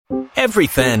Every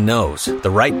fan knows the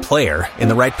right player in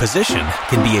the right position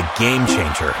can be a game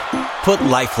changer. Put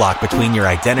LifeLock between your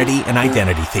identity and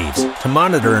identity thieves to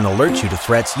monitor and alert you to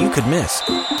threats you could miss.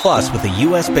 Plus, with a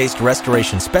U.S.-based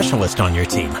restoration specialist on your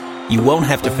team, you won't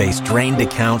have to face drained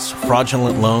accounts,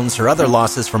 fraudulent loans, or other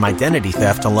losses from identity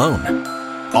theft alone.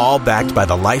 All backed by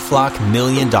the LifeLock $1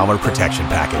 Million Protection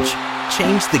Package.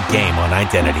 Change the game on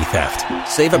identity theft.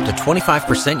 Save up to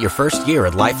 25% your first year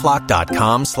at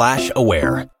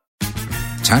LifeLock.com/aware.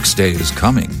 Tax day is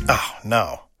coming. Oh,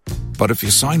 no. But if you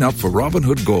sign up for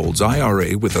Robinhood Gold's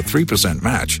IRA with a 3%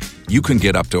 match, you can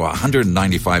get up to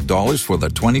 $195 for the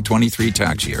 2023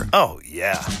 tax year. Oh,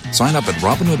 yeah. Sign up at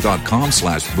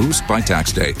Robinhood.com/boost by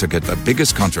tax day to get the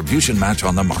biggest contribution match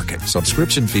on the market.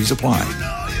 Subscription fees apply.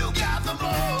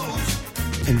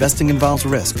 Investing involves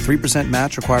risk. 3%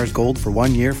 match requires gold for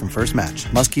 1 year from first match.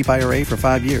 Must keep IRA for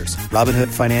 5 years. Robinhood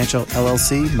Financial,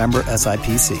 LLC, member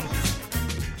SIPC.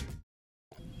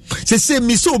 Say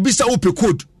miso bisa open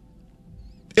code.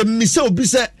 Miso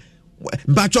bisa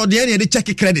bacho de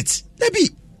check credit. Maybe.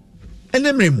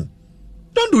 Enemremu.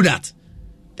 Don't do that.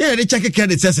 They check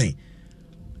credit say.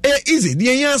 Easy.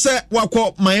 The answer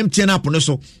wako my MTN app no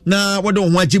so. Na wado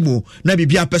wajibu na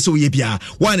bibia pese ye bia.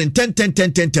 1 in 10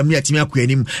 me atimi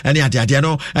akwanim ene ade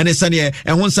no ene sane e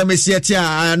ho nsame siete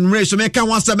a nre so meka ho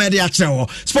nsame de akere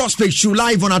Sports Page Show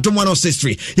live on Adom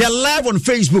 106.3. Yeah, live on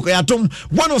Facebook Adom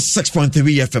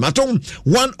 106.3 FM. Adom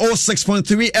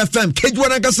 106.3 FM.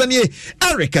 Kejwana gasanie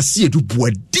Eric Asiedu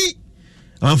Boadi.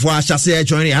 And for us, I say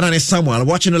joining Anane Samuel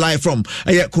watching live from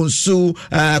Kunsu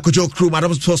Kojo Crew,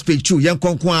 Madam Sports Page 2, Young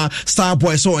Konkwa,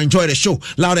 Starboy. So enjoy the show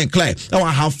loud and clear. Now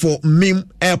I have for Mim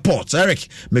Airport, Eric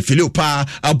Mefiliupa,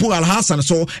 Abu Al Hassan,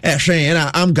 so Shane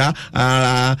Amga,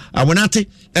 Awanati,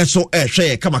 and so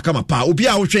Shane Kama Pa,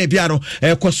 Ubia Shane Piano,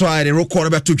 Kwaswa, the record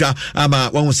about Tuja, Ama,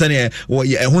 one was saying,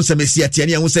 Hunsa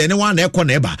Messiati, and was saying, one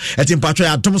Econeba, at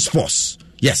Impatria Adom Sports.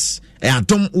 Yes.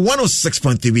 Adom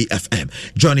 106.3 FM.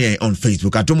 Johnny on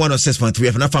Facebook. Adom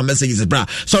 106.3 FM. Nafa messages bra.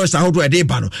 Sorry sa how do I dey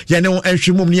bano. Ya ne on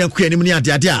entry mum ni anku anim ni ade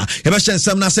ade a. Ya be hyen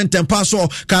sam na sentem pass so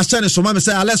ka send so ma me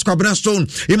say Alex Kwabena Stone.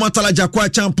 Immortal Jakwa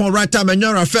champion right time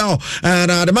Enyo Rafael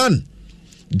and the man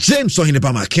James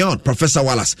Ohinebama Keon, Professor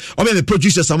Wallace. O me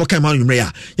producer Samo Kaiman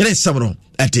Yumrea. Ya ne sam no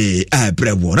ati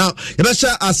brewo. Now, ya be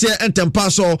hyen ase entem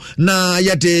pass so na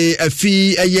ya de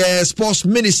afi sports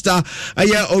minister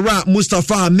Ora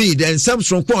Mustafa Hamid and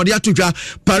Samson Kwon dia tudwa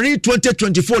Paris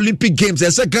 2024 Olympic Games.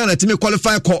 Ese Ghana timi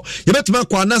qualify ko. Ya betuma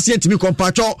kwa nase timi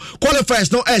compacho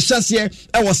qualifiers no hye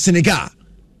e was Senegal.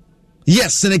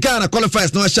 Yes, Senegal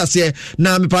qualifiers no hye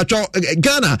na me pacho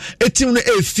Ghana team no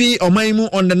efi omaimu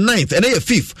on the 9th and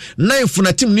 5th 9th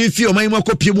na team no efi omaimu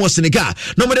akopie mu Senegal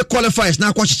no me the qualifiers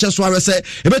na akwachiche so awese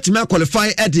e betumi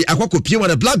qualify edi akwakopie mu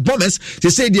the Black Bombers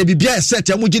say the bibia set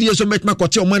ya mugidi so betuma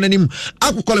kwache omananim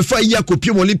akqualify ya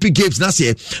kopie mu Olympic Games na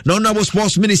se na honorable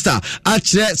sports minister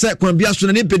achire se kwambia so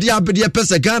na ni pedia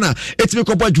pesa Ghana etimi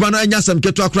kopo adwuma no anyasam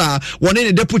keto akra woni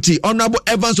ne deputy honorable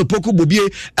Evans Opoku Bobie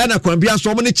na kwambia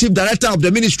so mo ne chief director of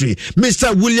the ministry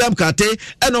Mr. William Kate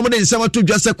and no in sama to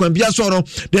just kwambia so no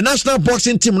the national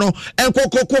boxing team no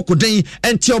enkokoko den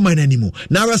enti o mananimu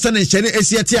na rasa ne chene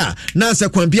esiatia na se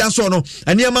kwambia so no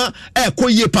aniema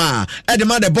koye pa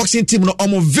the boxing team no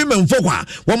omo vime mvogwa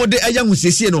womo de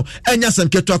ayahusesie no enya sam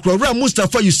keto akra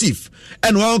Mustafa Yusuf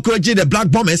and we encourage the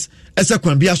Black Bombers ese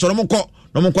kwambia so no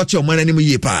monko ti o mananimu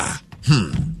ye pa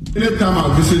Anytime I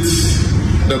visit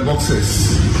the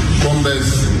boxers,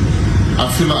 bombers, I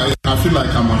feel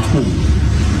like I'm at home.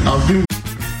 I've been.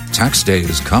 Tax day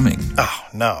is coming. Oh,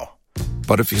 no.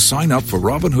 But if you sign up for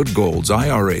Robinhood Gold's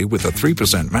IRA with a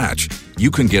 3% match, you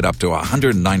can get up to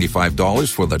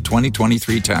 $195 for the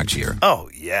 2023 tax year. Oh,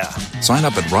 yeah. Sign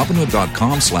up at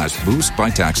Robinhood.com/boost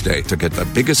by tax day to get the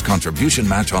biggest contribution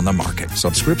match on the market.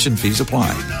 Subscription fees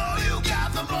apply.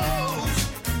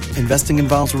 Investing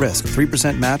involves risk.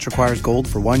 3% match requires gold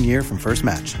for 1 year from first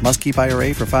match. Must keep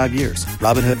IRA for 5 years.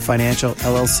 Robinhood Financial,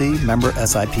 LLC, member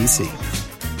SIPC.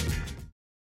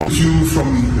 You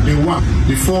from day one,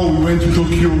 before we went to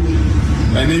Tokyo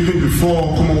and even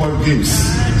before Commonwealth Games,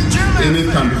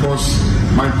 anytime, because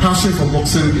my passion for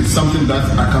boxing is something that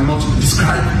I cannot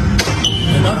describe.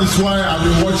 And that is why I've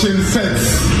been watching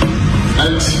sets.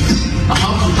 And I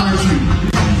have to thank you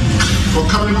for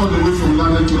coming all the way from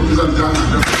London to represent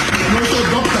Ghana. And also,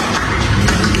 Doctor,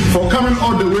 for coming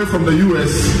all the way from the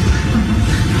US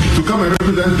to come and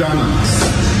represent Ghana.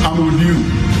 I'm with you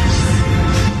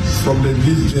from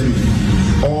this journey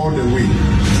all the way.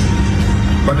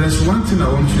 But there's one thing I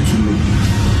want you to know.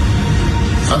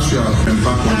 As you are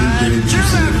embarked on this journey to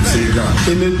Senegal,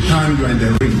 anytime you are in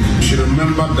the ring, you should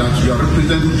remember that you are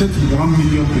representing 31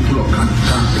 million people of Ghana.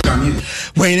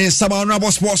 when in some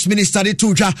honorable sports minister de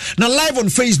tuja na live on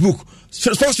Facebook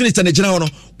sports minister ne gina no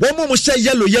one more say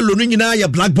yellow no nyina ya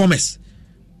black bombers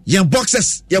young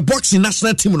boxers your boxing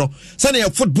national team no say your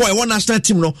football one national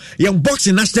team no young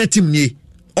boxing national team ni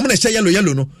o mo say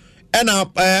yellow no and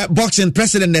boxing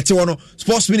president net one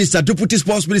sports minister deputy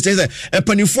sports minister say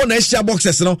panifo na Asia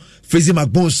boxers no Freezy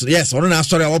McBones yes on na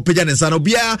story o page na no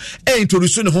bia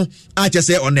introduce ne ho a che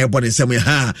say on na ebo ne nsem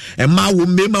ha e ma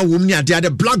wo ni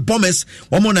ade black bombers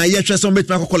wo na ye hwe so met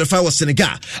na qualify was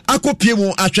Senegal akopie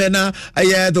mu atwe na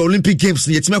the Olympic Games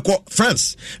ni yetime ko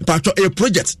France part a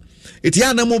project it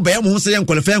ya na mo be mo say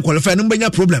qualify no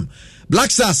benya problem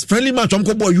Black Stars friendly match on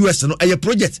ko boy US no a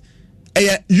project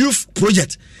a youth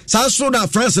project so na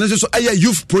France so a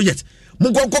youth project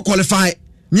mo go qualify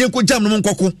ni enko jam no mo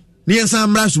nkoko ni ensan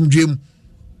mra sumdwem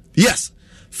yes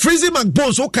Freezy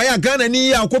McBones okay Ghana ni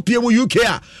ya akopie mu UK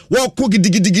a wo ko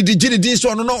gidigidi gidi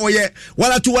so no oye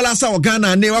wala tu wala sa o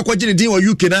Ghana ne wa ko gidi wo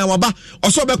UK na waba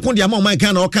oso be kon dia ma man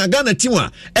Ghana o kan Ghana team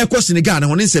a e ko Senegal na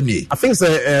won nsem ni I think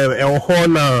say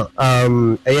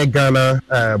Ghana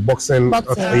boxing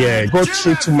yeah go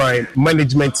through to my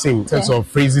management team in terms of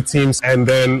Freezy teams and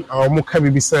then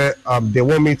Mukabi say they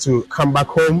want me to come back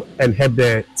home and help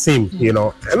the team you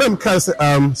know and then because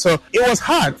so it was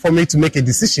hard for me to make a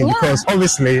decision because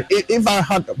obviously if I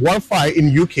had one fight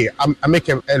in UK, I make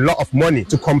a lot of money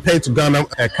to compare to Ghana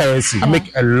currency. I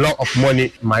make a lot of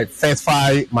money. My first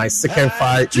fight, my second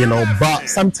fight, you know. But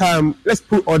sometimes let's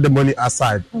put all the money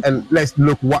aside and let's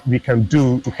look what we can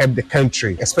do to help the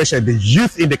country, especially the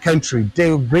youth in the country.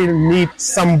 They really need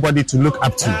somebody to look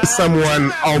up to.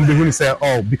 Someone who say,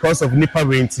 oh, because of Nipa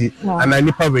Renti and I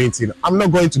Nipa Renti, I'm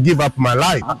not going to give up my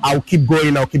life. I'll keep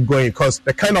going because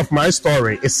the kind of my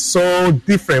story is so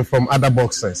different from other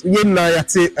boxers. So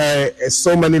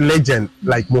many legends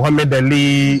like Muhammad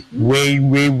Ali,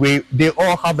 they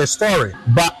all have a story.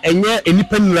 But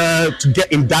to get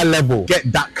in that level,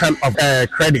 get that kind of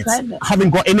credit, haven't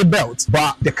got any belt.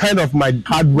 But the kind of my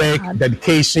hard work,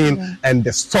 dedication, and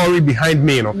the story behind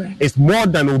me, you know, it's more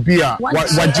than Ubia,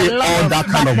 all that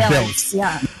kind of belts.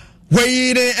 Yeah.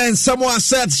 Waiting and someone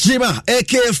said Jima,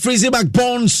 aka Freezy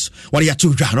McBones. What are you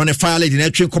two on a fire lady?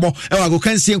 Come on, I go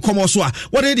can see come on.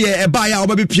 What did you buy our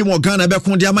baby Pimo Ghana back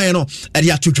on the Amano? And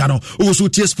ya two channel. Also,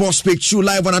 T Sports Speak you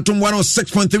live on Atom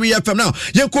 106.3 FM now.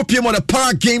 You copy on the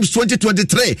Para Games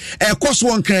 2023. Course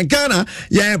one can Ghana,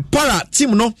 yeah, Para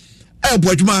team no,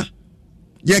 Bojuma.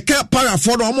 You can't para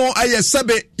for no more. I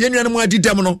sabe, Yenano di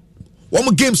Demono. One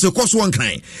more games, the course one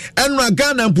kind. And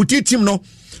Ghana and Puti team no.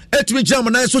 Etwi jam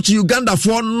na so chi Uganda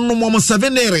for no mo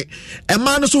 7 ere e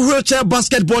man so wheelchair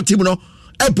basketball team no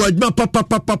e boadma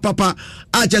papa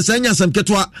a chesanya sam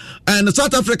ketwa and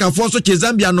South Africa for so chi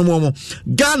Zambia no mo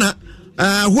Ghana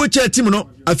wheelchair team no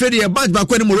afedi e badge ba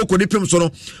kwani Morocco de pem so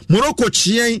no Morocco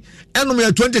chien enom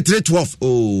ya 23-12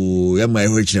 oh ya my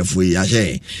wheelchair fu ya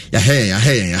he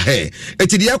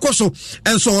etidi yakoso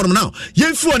enso horum now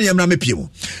yemfu on yemna mepiem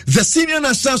the senior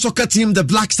national soccer team the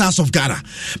Black Stars of Ghana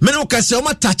meno ka se o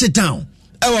ma touch it down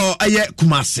aye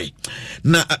Kumasi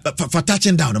na for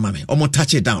touching down mama o mo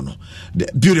touch it down no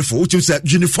beautiful which is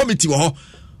uniformity wo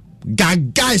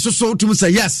gaga so to say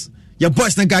yes your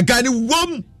boys na gaga ni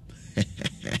wom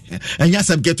and yes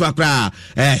I'm get to akra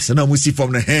so now we see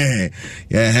from the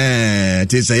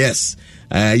it say yes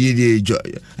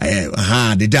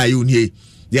the die you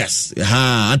yes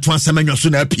Antoine Semenyo so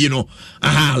na pino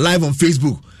live on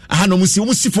Facebook no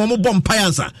musi from bomb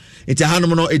payansa it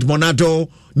no Edmonado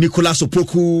Nicolas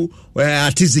Opoku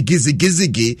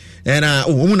Atizigi and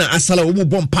umuna asala umu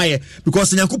bompaye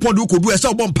because Nyankopon do kodu esa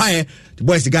bompaye the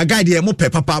boys the guy there mo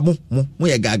papa mo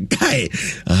ye guy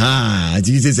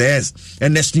Jesus yes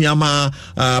and next nyama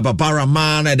Babara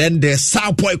man and then the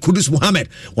South boy Kudus Muhammad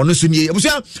wono so nie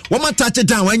abusia wo ma touch it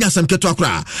down wanya sam keto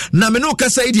akra na me no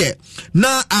kasa ide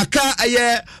na aka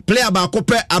aye player ba ko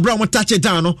pe abra mo touch it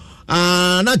down no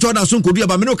na Jordan so kodu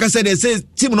ba me no kasa dey say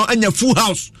team no anya full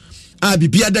house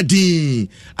bibia dadi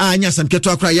anya sam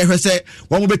keto akra ye hwese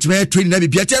wo mo betime training na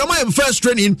bibia tell my first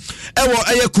training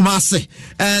aye Kumasi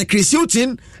and Chris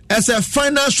Hilton as a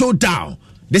final showdown.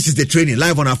 This is the training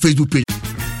live on our Facebook page.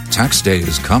 Tax day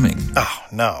is coming. Oh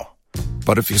no.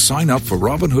 But if you sign up for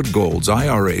Robinhood Gold's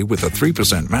IRA with a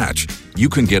 3% match, you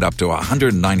can get up to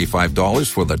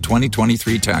 $195 for the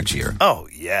 2023 tax year. Oh,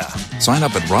 yeah. Sign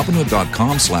up at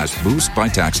Robinhood.com/boost by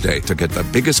tax day to get the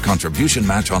biggest contribution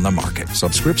match on the market.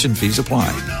 Subscription fees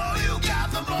apply.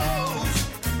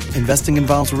 Investing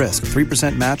involves risk.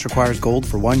 3% match requires gold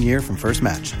for 1 year from first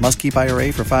match. Must keep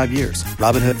IRA for 5 years.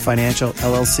 Robinhood Financial,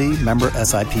 LLC, member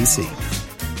SIPC.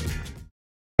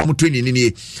 Training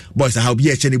in boys how be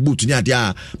a boot nya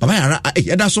dia baba yara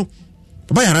so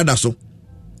Bayara da so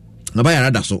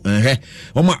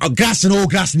grass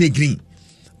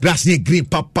ne green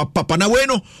papa na we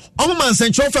no omo man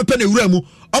sencho fa pe na wura mu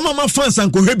omo ma fans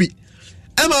anko hebi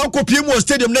ema okopie mu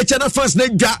stadium na chana fans na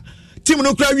dwa team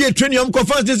no kra wie training am ko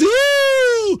fans dey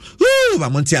ba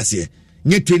monti ase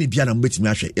nye training bia na mbetimi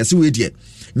ahwe yesi we die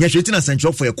nye hweti na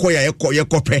sencho for ye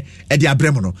kope e de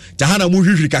abrem no jahana mu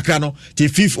hwihwiri kakra no te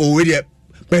fifth o we die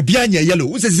ba bia nya yellow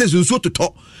wo se so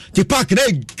toto te park na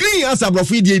green as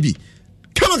abrofo die bi.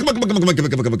 Come on.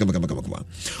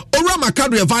 Orama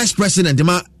Kadri, Vice President, the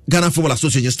Ghana Football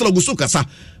Association, still go so kasa.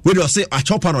 Where do I say a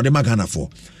chopper or the Ghana for?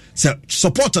 So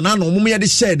support an anno mummy de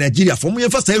share Nigeria for me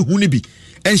first hunibi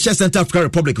and share Central African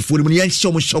Republic for the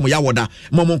show yawada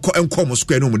Mamonko and Como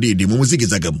Square no de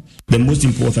Muzigazagam. The most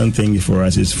important thing for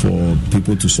us is for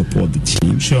people to support the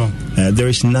team. Sure. There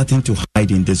is nothing to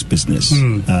hide in this business.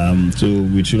 So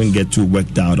we shouldn't get too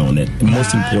worked out on it.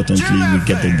 Most importantly, we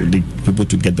get the people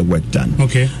to get the work done.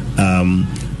 Okay.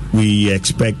 We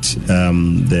expect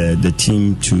the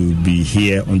team to be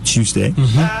here on Tuesday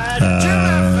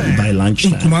by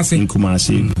lunchtime in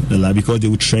Kumasi because they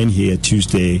will train here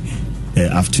Tuesday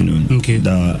afternoon. Okay.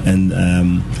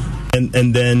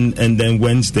 And then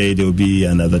Wednesday there will be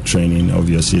another training,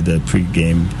 obviously the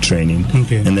pre-game training,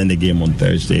 and then the game on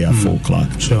Thursday at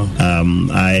 4:00. Sure.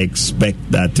 I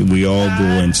expect that we all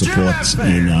go and support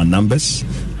in our numbers.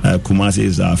 Kumasi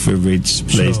is our favorite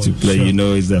place to play. Sure. You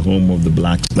know, it's the home of the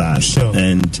Black Stars,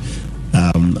 and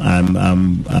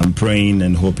I'm praying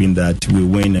and hoping that we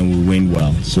win and we win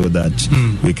well, so that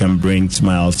we can bring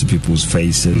smiles to people's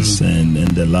faces, and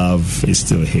the love is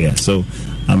still here. So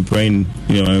I'm praying,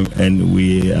 and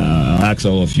we ask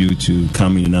all of you to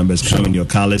come in your numbers, come in your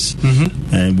colors,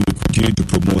 and we continue to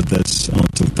promote this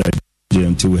until Thursday,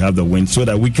 until we have the win, so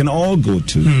that we can all go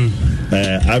to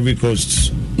Ivory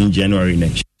Coast in January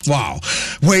next year. Wow.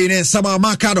 Wayne Sama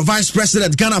Makado, Vice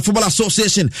President, Ghana Football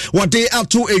Association. What they up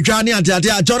to a Johnny and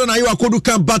Jordan Ayu Kodu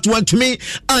come but one to me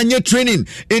and your training.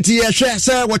 It's share,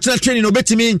 sir. What's that training? Obey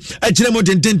me. A Genemo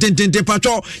din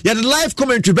patrol. You had live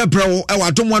commentary, bro.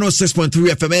 Adom 106.3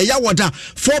 FM. Yawada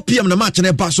 4 p.m. the match and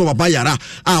a pass over Bayara.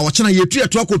 What's na year 3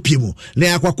 o'clock Pimu.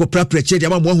 Neako Prapre,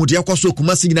 Yama who Diakoso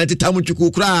Kumasi United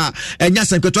Tamuchukura and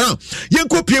Yasan Kotona.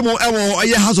 Yanko Pimu,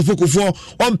 a House of Foko for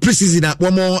 1 preseason,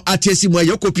 1 more ATC where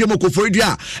Yoko Piemo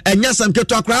Koforia and Yasan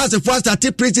Ketokra as the first at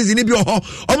preseason in Ibio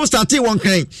almost at one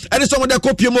kind. And some of the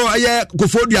Copiemo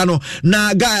Koforiano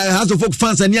na guy has of folk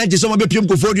fans and Yaji some of the Pium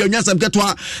Koforia Yasan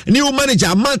Ketwa new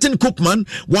manager Martin Cookman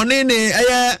one in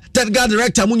a third guard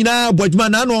director Munina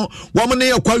Bojmanano woman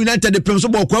United the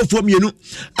principal from you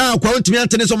quite me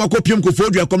and some Copium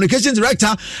Koforia communications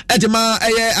director at my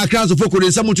across the folk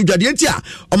in some to Jadientia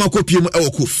or my Copium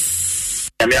Okuf.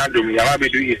 Adom,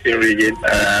 Yababedu Eastern region.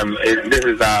 This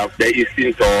is the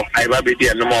Eastern tour. I will be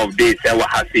a number of days. I will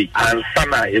have and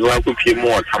Sana is going to be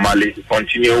more Tamale to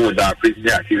continue with our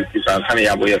president activities. And Sana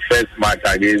Yabo, your first match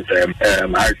against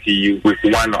RTU with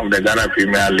one of the Ghana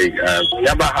Premier League.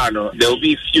 Yabahano, there will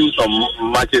be few some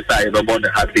matches about the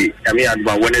Happy.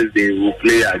 Adom, Wednesday we will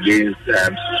play against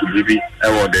Subibi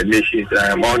or the Nations,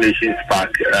 All Nations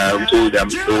Park. Told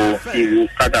them so he will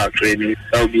start our training.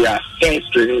 There will be a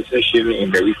first training session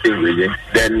in the Eastern region.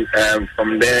 Then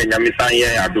from there,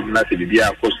 Nyamisanya Adom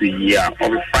Nasibia Kosi year.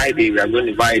 On Friday, we are going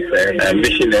to invite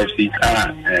Mission FC,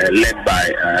 led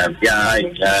by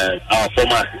our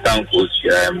former assistant coach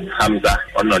Hamza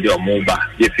Onodio Moba.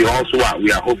 If you also are,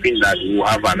 we are hoping that we will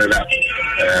have another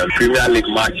Premier League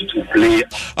match to play.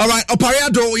 All right,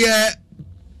 Opariado,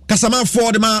 Kasama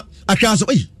for the man across.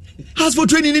 How's for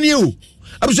training in you?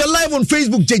 I was live on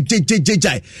Facebook.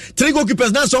 JJ. Three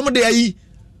goalkeepers now. Somebody I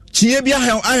Chiebia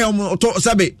I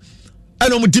Sabe. I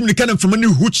know Dimly Cannon from a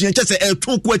new hooch and just say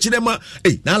two questionema.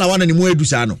 Now I want any more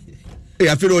Dusano.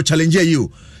 I feel challenge you.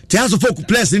 There's a folk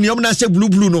place in the Omnase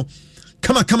blue no.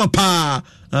 Come on, pa.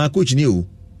 Coach new.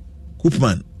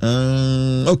 Koopman.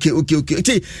 Okay.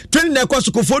 Training that was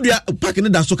Kofodia packing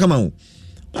it. So come on.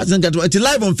 It's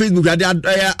live on Facebook.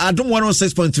 Adom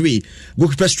 106.3.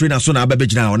 Goalkeeper trainer so na baby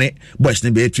now on it. Boys ne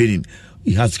be training.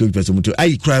 He has to go to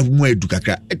I cry more do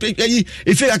kakra.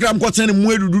 If you am got send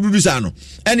more do sano.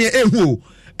 Any ehu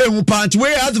punch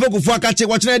where has the for catch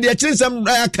watching the chin some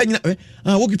can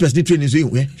goalkeeper training so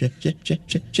che.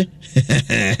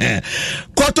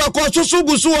 Koto so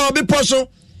gusu obi poso.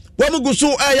 Womu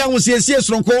gusu aya hu siesie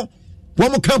sronko.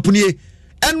 Womu company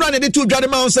and run the two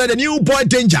Jadema said the new boy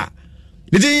danger.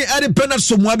 Did he add a penalty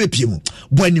somewhere be pimu?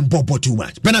 When in Bobo too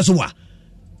much. Penalty somewhere.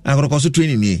 I'm going to cause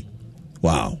training me.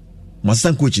 Wow. My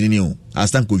stand coach in you. I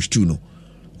stand coach too no.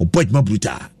 O point my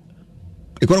bruta.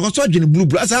 E kono koso adwene blue.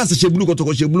 Asa asa she blue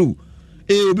koto she blue.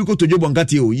 obi kotojo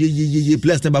bonkati o ye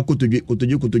place number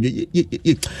kotojo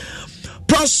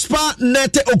Prosper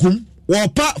Nete Okum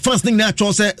Wapa fans ning na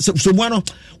chose somuano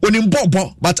oni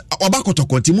mbobo but oba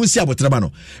kotoko nti munsi abotraba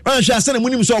no anhwe ase na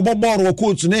munim so oboboro wo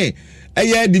coach ne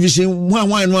eye division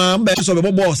 1 no mbe so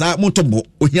oboboro sa motombo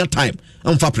ohia time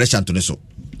amfa pressure to ne so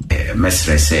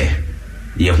mesrese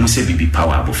ye hu se bibi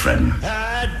power abofran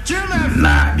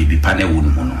na bibi pane wonu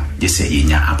mu no je se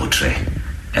yenya abotre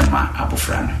ema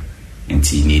abofran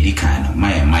nti ni di kan no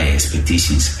my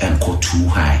expectations enko too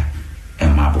high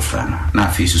ema abofran na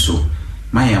face so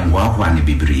my wa ne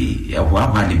bibiri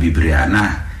wa ne bibiri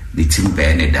ana the team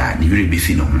be ne da ni wiri bi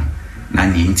fi no na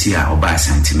ni nti a oba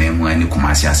asanteme mu ani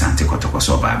kumasi asante kotoko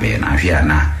so ba be na hwe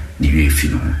ana ni wiri fi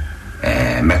no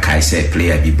me kai say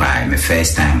player bi buy me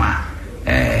first time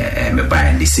me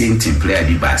buy the same team player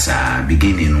bi ba sa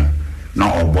beginning no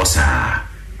na obosa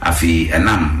afi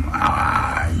enam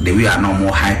the we are no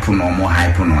more hype no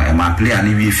e ma player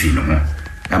ni wi fi no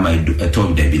ama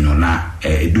eto da bi no na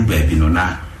edu ba bi no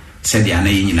na said ya na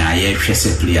nyina ye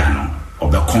hwese player no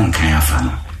obekon kan afa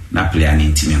no na player ni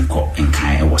ntimi nko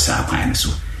nkan e wosa kwan no so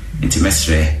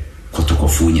intimesre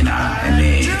kotokofo nyina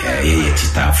ene ye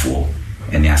titafo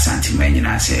ene asante man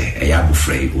nyina se e ya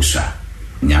bufrei usa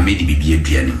nyame di bibie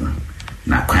dua ne mu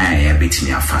na kwan ya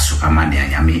betimi afa so ama ne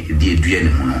nyame di dua ne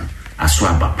mu no aso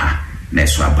abapa na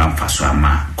so abamfa so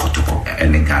ama kotoko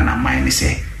ene Ghana man ne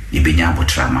se yebenya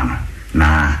abotrama no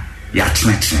na ya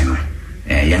tmetre no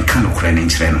yanka no kora ne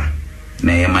nkyere no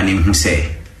na yemani hu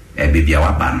se bebia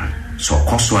waba no so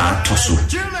koso atoso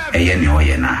eye ne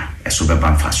oye na eso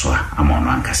beba mfaso ama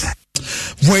ono ankasa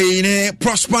Wayne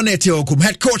Prosper Nete Okum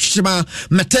head coach Chima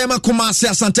Matema Kumasi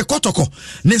Asante Kotoko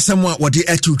Nisemwa wadi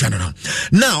etu dwana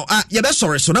now you be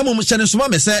sorry so na mo chane so ma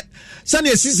me se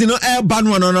sane season no air ban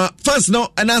one no fans no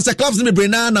and answer clubs me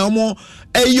brena na omo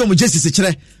eyo mo jesi se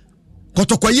kire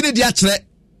Kotoko yire dia kire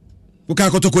uka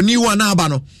Kotoko ni wa na aba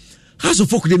no haso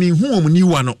folk de mi hu omo ni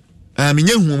wa no me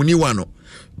nya hu omo ni wa no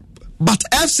but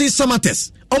FC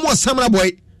Samates omo Samra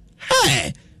boy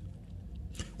hey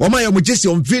Wama yo mujesi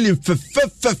on feeling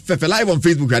live on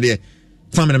Facebook radio.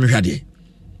 Family me radio.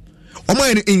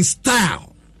 Wama yo in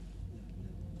style.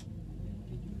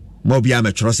 Mo bia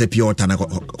me trose piota na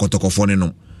kotokofone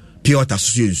no. Piota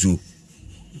susu.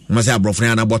 Wama se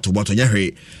abrofre na bottle nya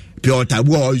hwe. Piota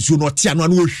wo su no tia no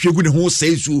no hwegu ne ho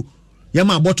sei su. Ya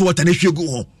ma bottle water ne hwegu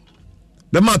ho.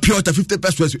 Be ma piota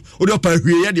 50%. O de opa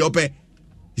hwe ye de opa.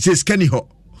 It says Kenny ho.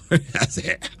 I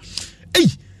say, hey.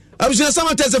 I was just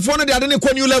some test for the other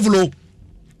new level.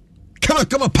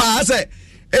 Come on, pass it.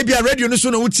 Ebia radio no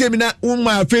so no utie me na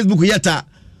my Facebook yeta.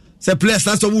 Say place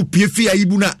last one PF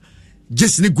ibuna.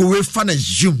 Just ni go we fan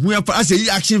zoom. We have as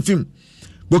a action film.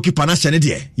 Goalkeeper na chane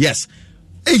there. Yes.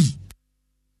 Hey.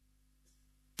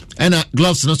 And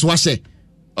gloves no so wash.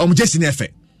 Just in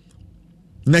effect.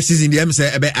 Next season the M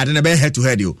say ebe adena be head to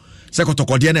head you.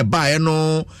 Sekotoko de na ba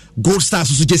no gold stars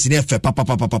so just in efe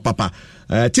papa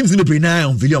teams in be na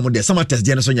on video on there some test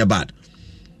de no so nya bad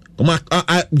oma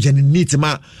genit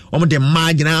ma om de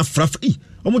margina fraf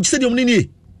om stadium ni ni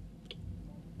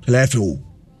lefe o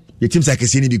your teams like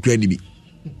say ni bi kra ni bi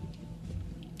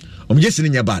om just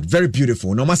in nya bad very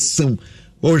beautiful no masem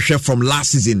o share from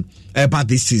last season about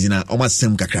this season o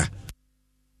masem kakra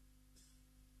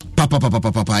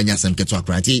papa nyasem keto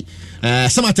akrati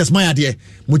samates my idea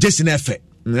mujesi na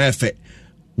efe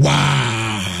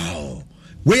wow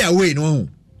we away no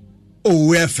oh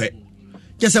we efe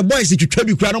just a boys twitwa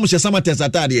bi kura no mo samates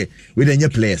atade we dey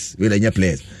players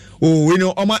oh we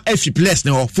know oma efi players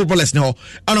no footballers no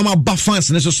and oma ba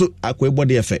fans ne so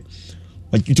akwebode efe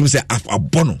you say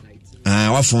abono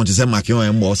wa phone to say makion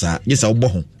en boss yes obo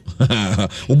ho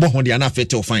obo dia na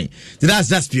fit fine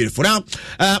that's beautiful now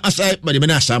as I but me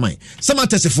na shaman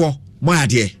Samates for mo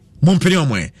ade mo mpeni o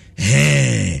mo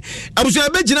abusu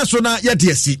abegina so na ya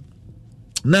de asi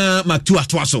na maktu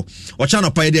atwa so o cha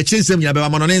no pa de chinsem nya be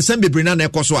ma no nsem bebre na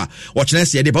ekoso a o chena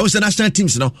se de ba o national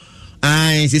teams no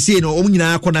se no o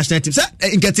nyina akọ national teams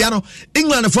nketia no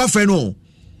England for afre no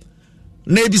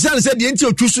na ebisa se de enti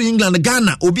otwusu England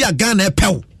Ghana obi a Ghana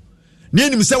epew na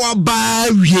enim se wa ba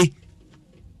wie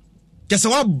kese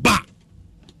wa ba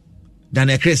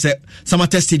Daniel Craig said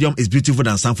Samates Stadium is beautiful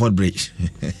than Stamford Bridge.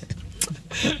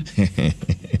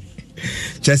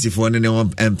 Chelsea for ne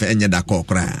enye da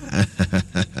kokra.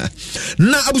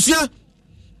 Na abusia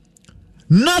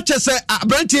na chese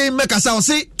abrantie mekasa o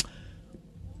se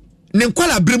ne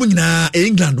nkwala bremu nyina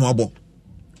England no abo.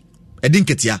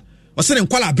 Edinketia. O se ne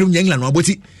nkwala bremu England no abo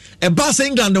ti. E ba se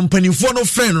England mpanifo no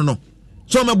friend no.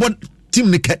 So me bod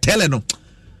team ne ketele no.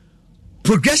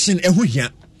 Progression ehu hia.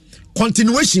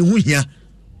 Continuation hu hia.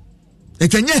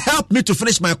 It can help me to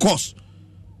finish my course.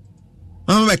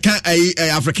 I'm a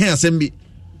African assembly.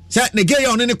 Say the gay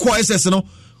on any courses no.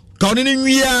 Ka on any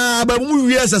but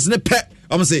we as ne pet.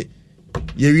 I'm say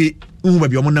ye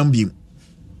baby omo nam bi.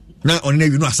 Na on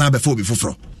any you know asan before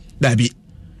that be.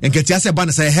 And get say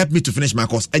ban say help me to finish my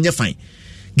course. And you fine.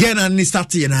 Gay na ni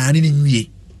start ye na ni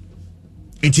wie.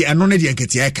 Enti eno na de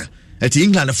nketi aka. At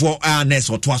England for nurse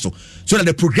or twaso. So that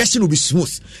the progression will be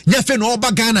smooth. Nyafe no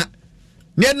oba Ghana.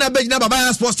 Na be na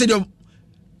baba sports stadium.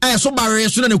 So barrier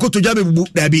so na ko to jabe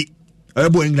bubu da bi.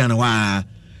 Ebo England wa.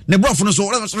 Ne brofo no so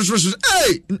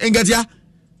hey engatia.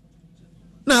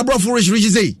 Na brofo rich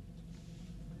say.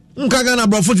 Nka Ghana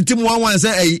brofo to team 1-1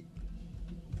 say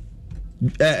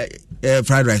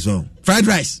fried rice oh. Fried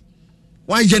rice.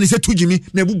 Why Jenny say to Jimmy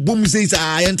na boom say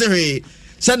enter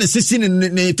send 16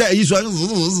 ne ta yi so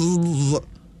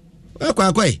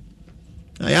akwa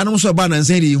ya no so ba na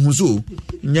nsen ri hu so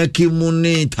nyake mu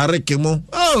ne tareke mu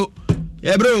oh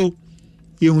yeah bro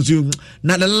you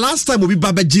na the last time we be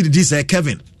baba gidi this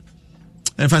Kevin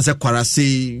and fan say kwara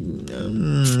say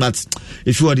but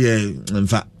if you are there in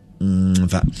fact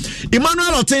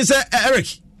Emmanuel Otin say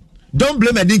Eric don't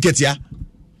blame Edinketia.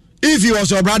 If he was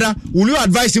your brother, will you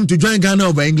advise him to join Ghana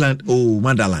over England? Oh,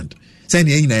 motherland. Send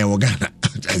ye na Ghana.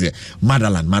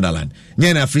 Motherland.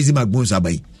 Nyana freezing magboons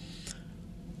abai.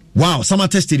 Wow,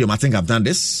 Summertest Stadium. I think I've done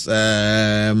this.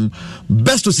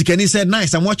 Best to Sikeni said,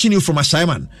 nice. I'm watching you from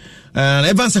Ashaiman.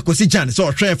 Evans Akosijan, so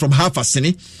a train from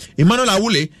Halfasini. Emmanuel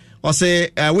Awule, I say,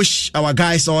 I wish our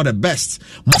guys all the best.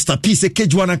 Masterpiece,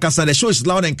 Kejuana Kasa. The show is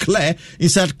loud and clear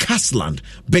inside Castland.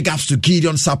 Big ups to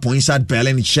Gideon Sapo inside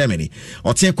Berlin in Germany.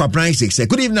 Otenkwa Brian say,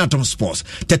 good evening, Atom Sports.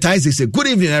 Teta say, good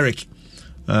evening, Eric.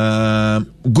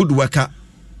 Good worker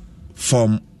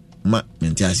from ma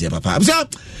mentiasia papa.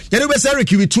 You know,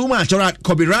 Eric, you be too much. All right,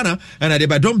 Kobe Rana, and I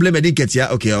don't blame Edinketia.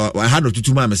 Okay, I had no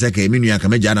too much. Say, Minu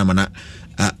Yakamejana mana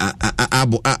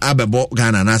Abebo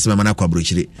Ghana Nasma mana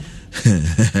Kwabrichiri.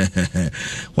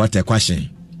 What a question.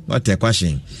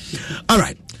 All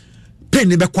right. Pain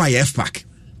never quite F-Pack.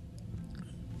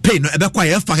 Pain never quite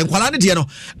F-Pack. And Kualani Diano,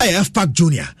 F-Pack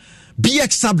Junior.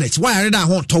 BX tablets. Why are they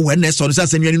on to awareness on the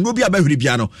same year? No be about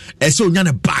piano. So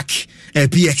yana back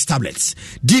BX tablets.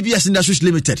 DBS Industries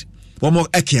Limited. One more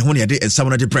eke honey day and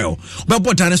someone at the prayer. But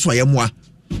what dinosaur yamwa?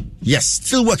 Yes,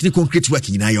 still working concrete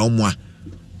working in ayomwa.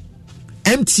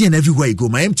 MTN everywhere you go.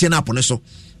 My MTN app on so.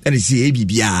 And it's the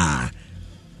ABBR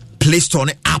Play Store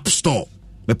ne App Store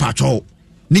me patrol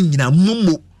ningina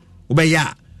mumu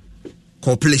obeya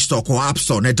ko Play Store ko App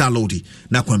Store ne download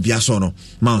na kwambia so no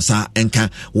mansa enka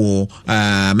wo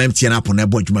MTN app na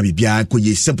bodwuma bibia ko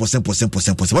ye simple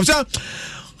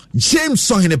James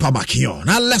Sohine Pabakio.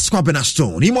 Now let's go up in a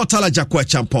stone. Immortal Jakwa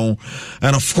Champon.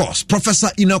 And of course, Professor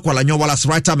Inokwala Nyowalas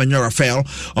writer Manuel Raphael.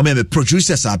 Or maybe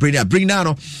producers are bring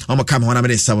down. I'm a come on a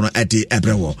minute 7 at the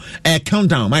Ebrewo.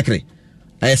 Countdown, Michael.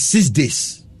 6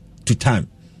 days to time.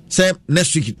 Say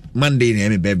next week, Monday,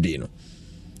 my birthday,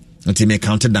 until me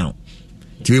count it down.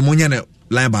 To be Munyana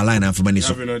line by line for many.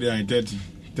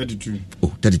 32.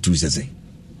 Oh, 32 says.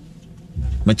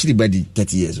 My chili body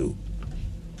 30 years old.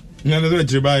 No,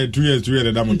 that's about 2 years.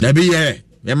 That be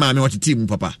yeah, mammy, what a team,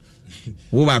 papa.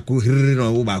 Wo ba ku hirri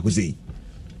no wo ba ku say.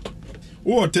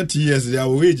 Oh, 30 years they are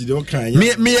wage don't kind.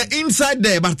 Me inside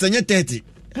there but 30.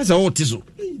 That's all tiso.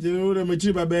 You know the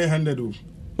machiba be 100.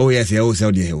 Oh yes, yeah,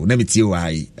 sell the hell. Let me tell you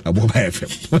why. Aboba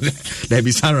FM. There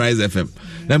be Sunrise FM.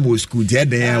 Them go school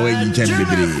there where you can be.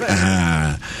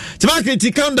 Ah. Tomorrow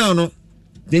countdown no.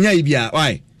 Denya ibia.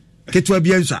 Why? Ketwa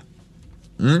bia nsa.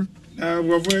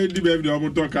 What for the baby do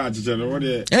talk at each other? What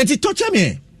there? And it touch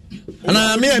me. And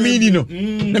I mean, no.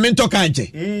 Let me talk at you.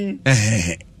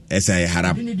 Yes, I had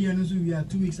up. 2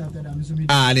 weeks after that.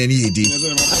 Ah, then he did.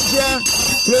 Yeah.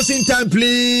 Closing time,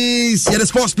 please. Yeah, the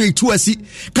sports page 2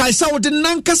 Kaisa with the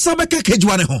Nanka Sabaka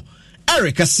Kejwane.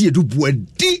 Eric, I see you do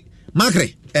di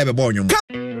Magre. Ever born you.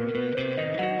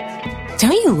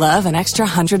 Don't you love an extra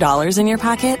 $100 in your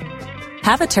pocket?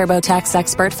 Have a TurboTax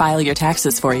expert file your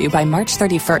taxes for you by March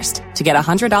 31st to get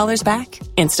 $100 back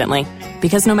instantly.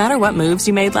 Because no matter what moves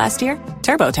you made last year,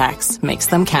 TurboTax makes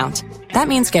them count. That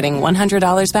means getting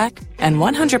 $100 back and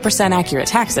 100% accurate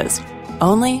taxes,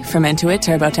 only from Intuit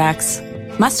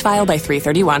TurboTax. Must file by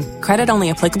 3/31. Credit only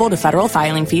applicable to federal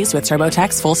filing fees with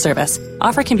TurboTax full service.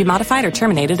 Offer can be modified or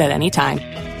terminated at any time.